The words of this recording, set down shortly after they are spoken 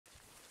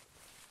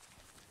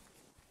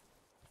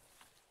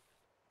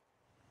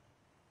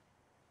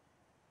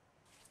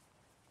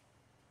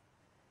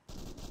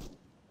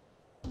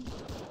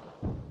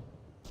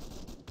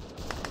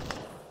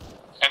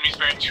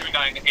bearing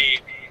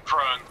 298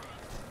 prone.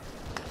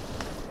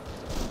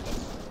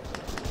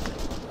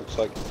 Looks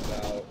like it's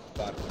about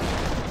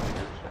 500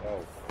 meters.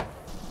 Oh.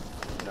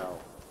 No.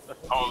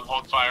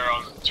 Hold fire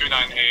on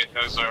 298.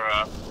 Those are,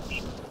 I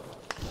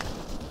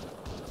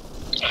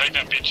think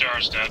that BTR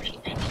is dead.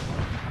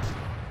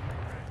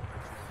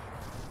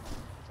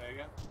 Say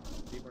again?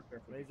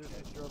 Lasers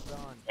strobed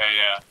on.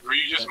 Yeah. Were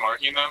you just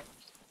marking them?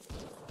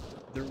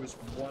 There was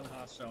one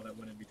hostile that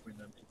went in between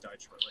them and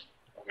died shortly.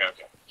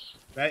 Okay.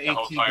 That Yeah,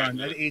 hold AT fire gun,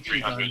 to that AT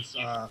 300.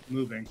 gun's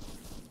moving.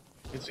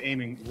 It's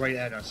aiming right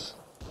at us.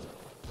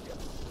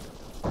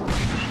 The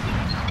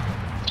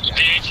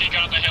AT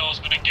gun on the hill has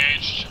been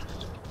engaged.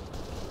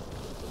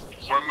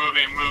 We're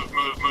moving, move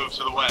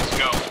to the west,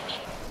 go.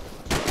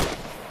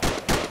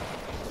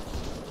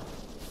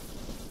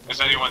 Is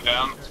anyone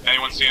down?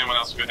 Anyone see anyone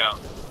else go down?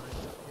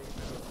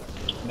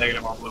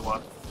 Negative on blue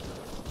one.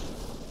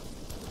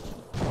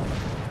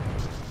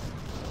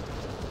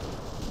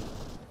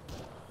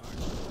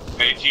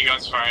 The AT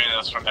gun's firing at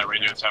us from that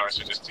radio tower,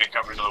 so just take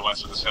cover to the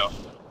west of this hill.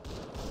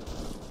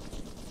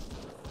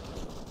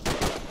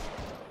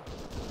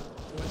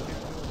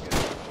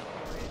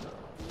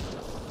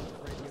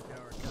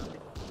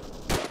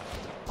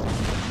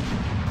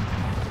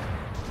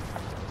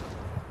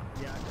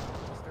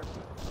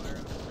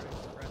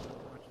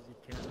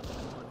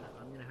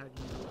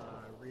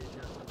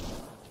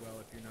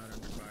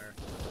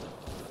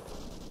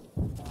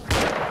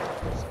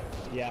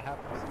 Yeah, half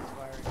the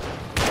ceasefire.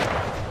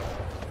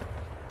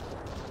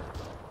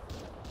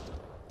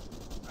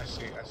 I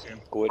see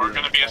him. We're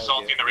going to be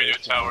assaulting the radio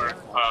tower.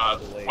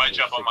 Wedge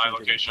up on my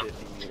location.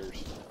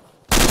 Meters.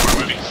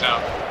 We're moving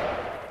south.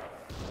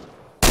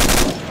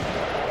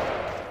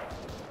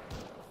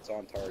 It's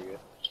on target.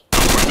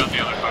 Don't worry about the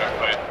other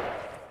firefight.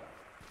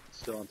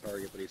 Still on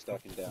target, but he's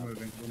ducking down. We're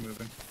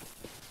moving.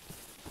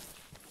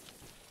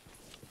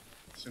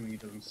 Assuming he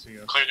doesn't see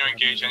us. Clear to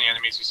engage any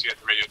enemies you see at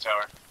the radio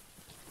tower.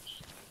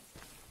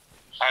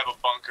 I have a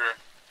bunker.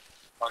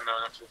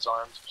 Unknown if it's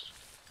armed.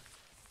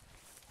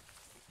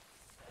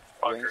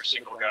 Bunker,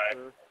 single guy.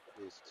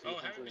 Is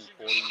 240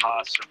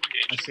 Awesome.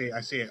 I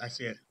see it.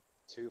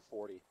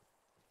 240.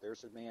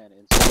 There's a man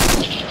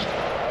inside.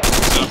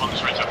 Set up on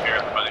this ridge up here,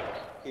 everybody.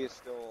 He is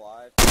still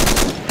alive.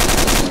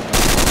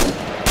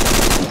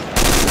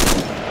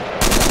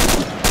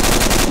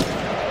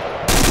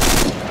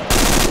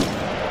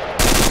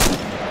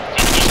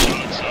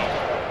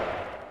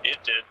 It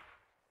did.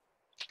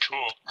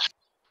 Cool.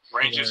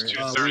 Range is we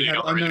 230 have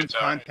on the radio unknown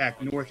tower.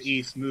 contact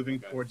northeast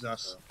moving towards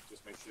us.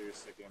 Just make sure you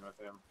stick in with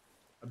him.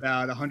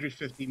 About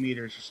 150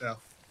 meters or so.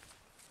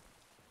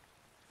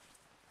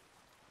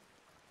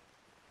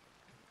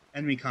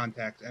 Enemy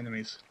contact,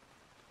 enemies.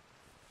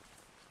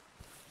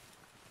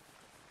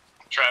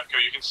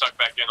 Travco, you can suck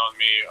back in on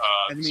me.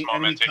 Small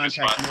man, Enemy take this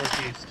contact spot.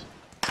 northeast.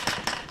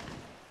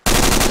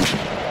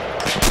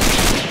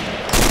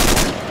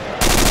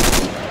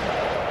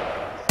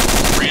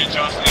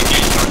 Readjust and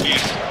engage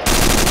northeast.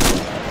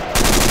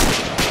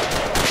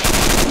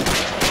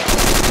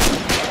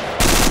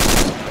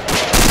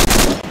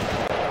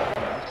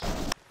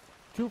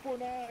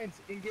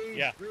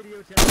 Engage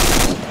radio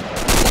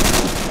tower.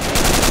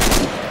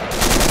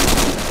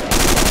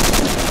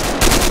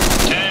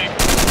 Tank,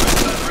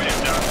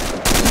 radio tower.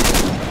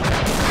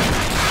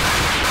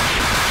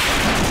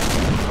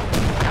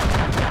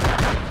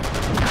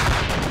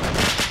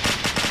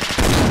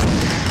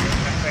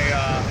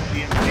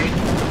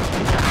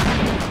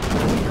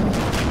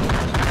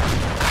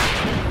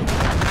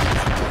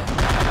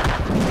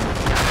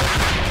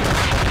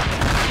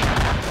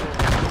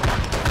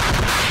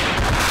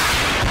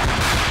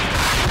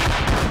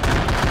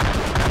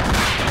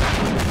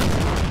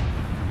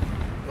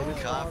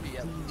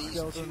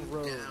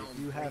 Road. If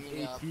you have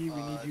AT, we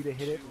need you to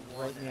hit it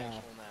right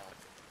now.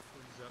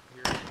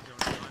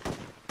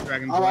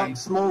 Dragon's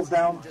Smole's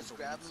down. Just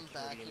grab them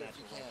back here if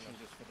you can.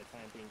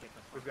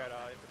 We've got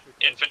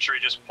infantry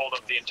just pulled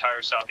up the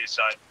entire southeast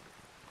side.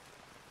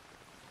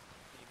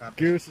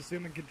 Goose,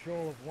 assuming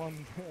control of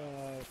one,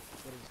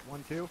 what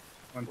is 1-2?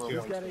 1-2.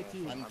 Who's got AT?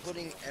 I'm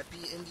putting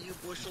Epi into you,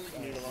 Bushel. You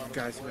need a lot of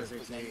Guys, support, who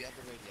has but now AT? you have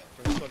the radio.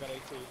 Still got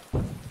AT.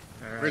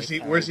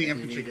 Where's the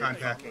infantry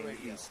contact?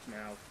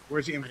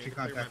 Where's the infantry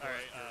contact?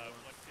 Alright,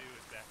 1-2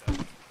 is back up.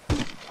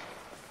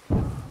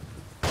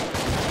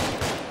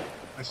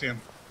 I see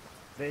him.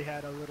 They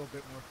had a little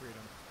bit more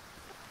freedom.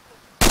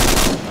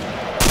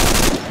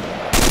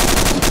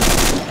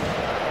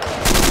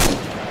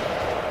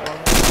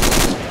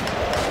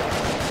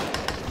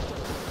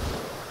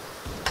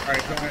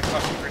 Alright, so I'm gonna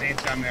toss some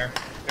grenades down there.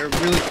 They're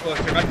really close.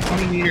 They're about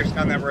 20 meters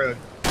down that road.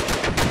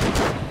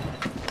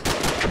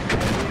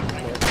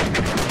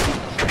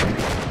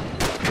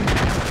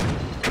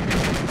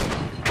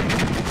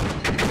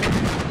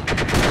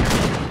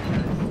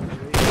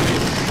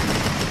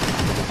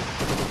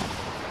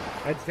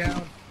 Heads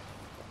down.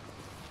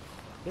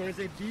 There is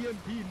a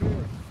BMP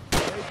north,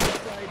 right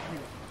beside you.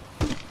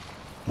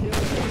 Kill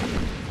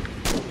him.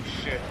 Holy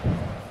shit.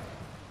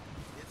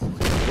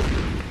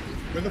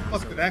 Where the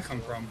fuck did that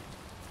come from?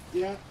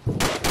 Yeah.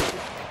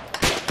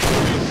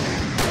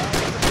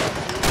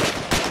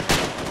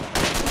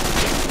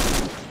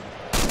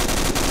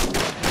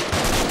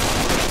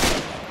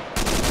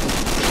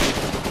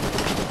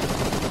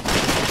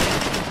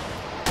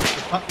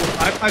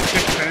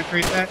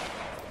 penetrate that?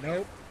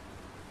 Nope.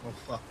 Oh,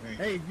 fuck me.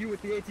 Hey, you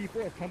with the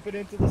AT-4, pump it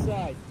into the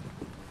side.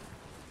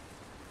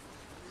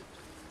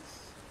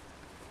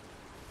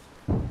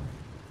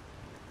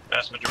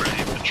 Vast majority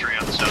of infantry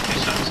on the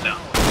southeast side is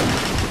down.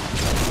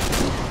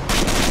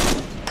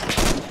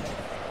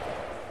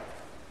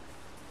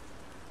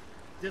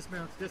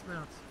 Dismounts,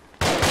 dismounts.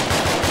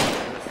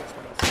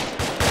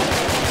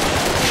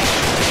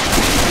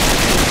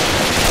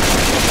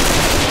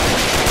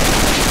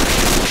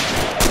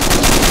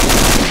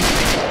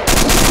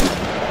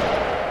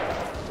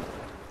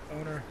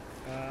 Owner,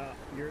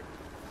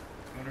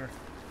 owner,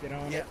 get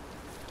on it.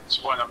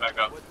 Split them back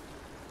up. Where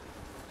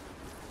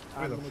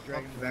I'm the gonna fuck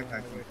drag did him that around guy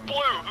my come way. from?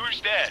 Blue,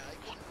 who's dead?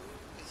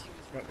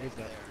 What is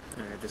that?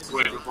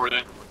 Split it before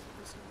then.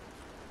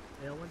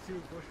 Yeah, 1-2,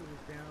 Bushel was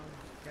down.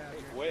 Cab, Hey,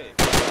 you're- wait.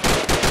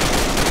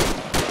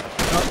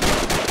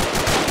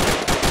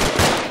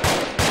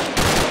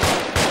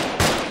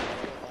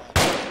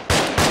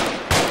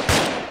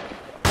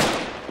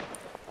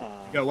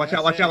 Yo, watch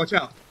out, watch out, watch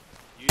out.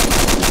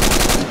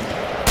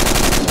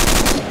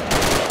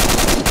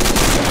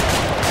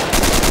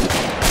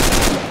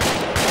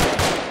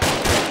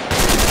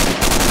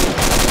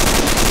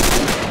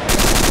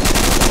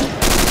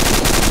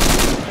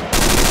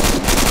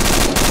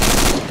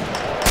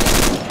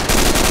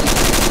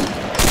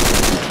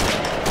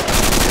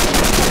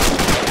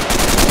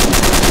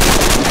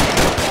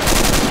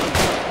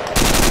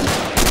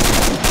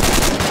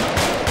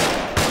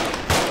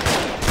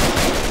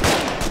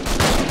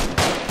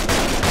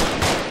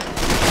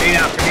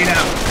 Grenade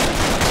out.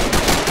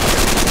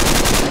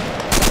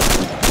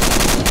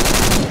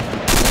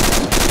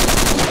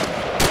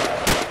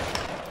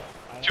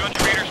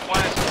 200 meters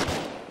west.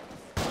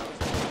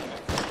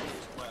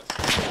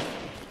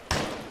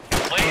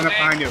 Coming up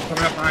behind you,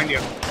 coming up behind you.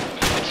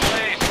 It's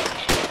late.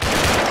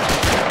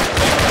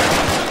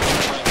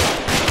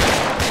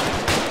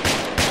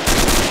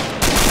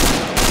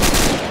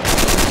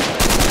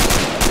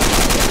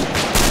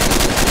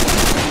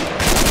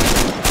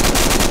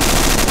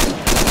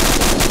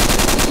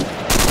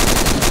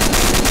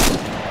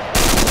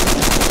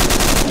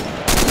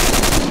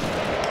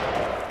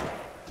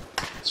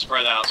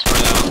 Spread out,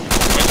 spread out.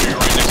 Winter, you're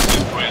right next to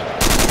the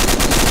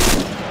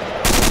quid.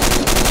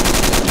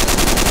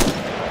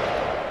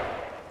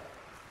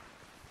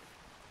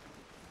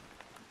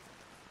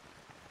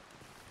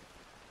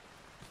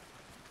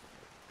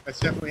 That's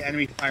definitely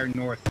enemy fire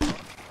north. We're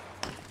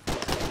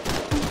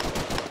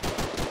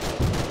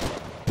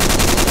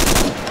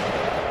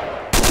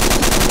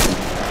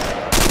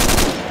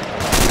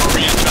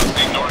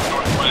readjusting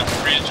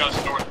north-northwest.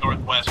 Readjust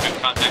north-northwest.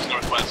 Good context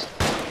northwest.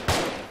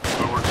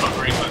 But we're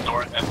covering the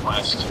north and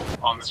west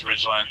on this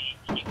ridgeline.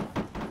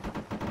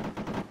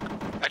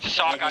 I just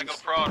saw a guy go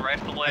prone right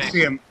at the I lake.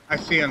 see him. I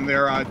see him.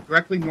 They're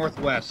directly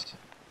northwest.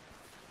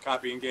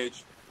 Copy,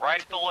 engage.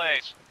 Right at the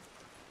lake.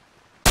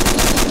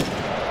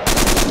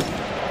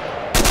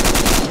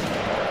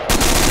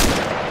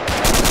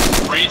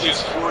 Range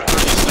is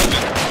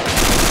 437.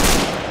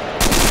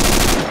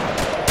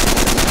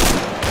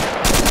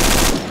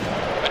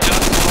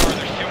 Adjust lower,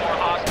 there's 2 more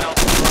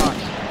hostiles in the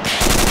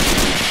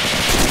rocks.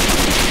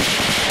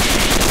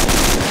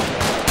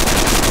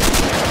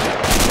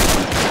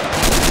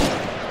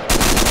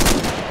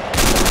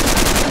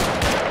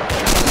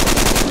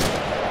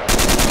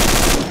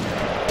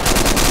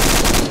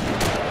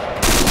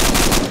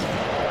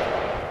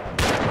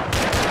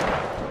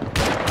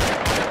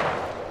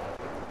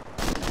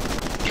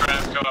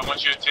 Travco, I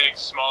want you to take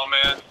small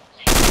man.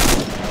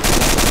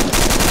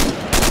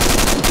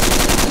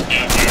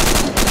 Yeah, there.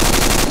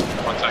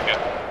 1 second.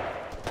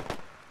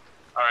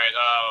 Alright,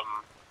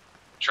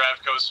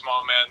 Travco,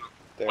 small man,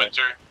 There.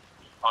 Winter,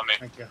 on me.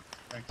 Thank you.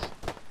 Thanks.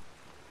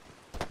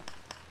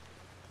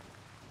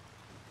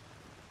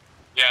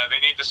 Yeah, they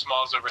need the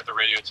smalls over at the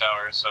radio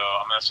tower, so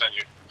I'm gonna send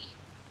you.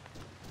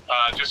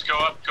 Just go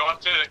up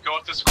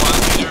to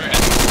squad leader and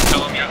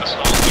tell him you're the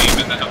small team,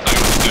 and then he'll tell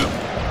you what to do.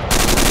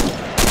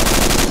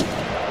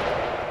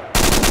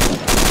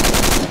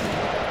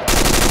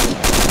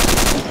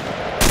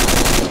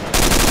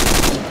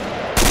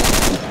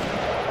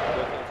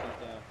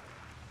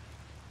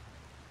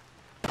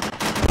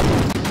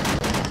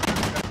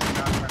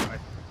 Not friendly.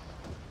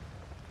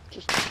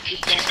 Just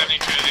T-72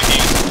 to the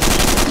east.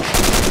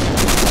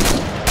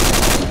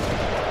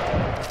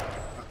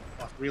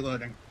 Fuck,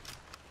 reloading.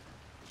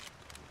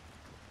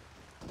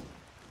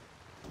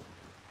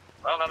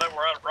 Well, now that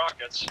we're out of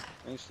rockets.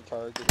 Range to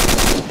target.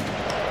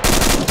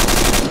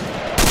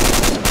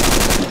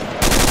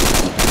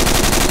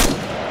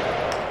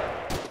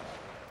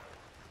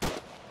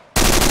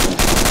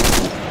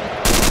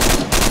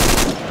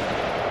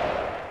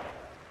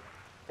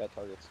 Got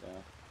targets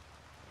now.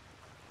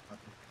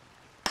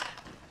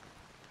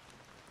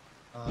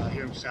 I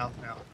hear him south now.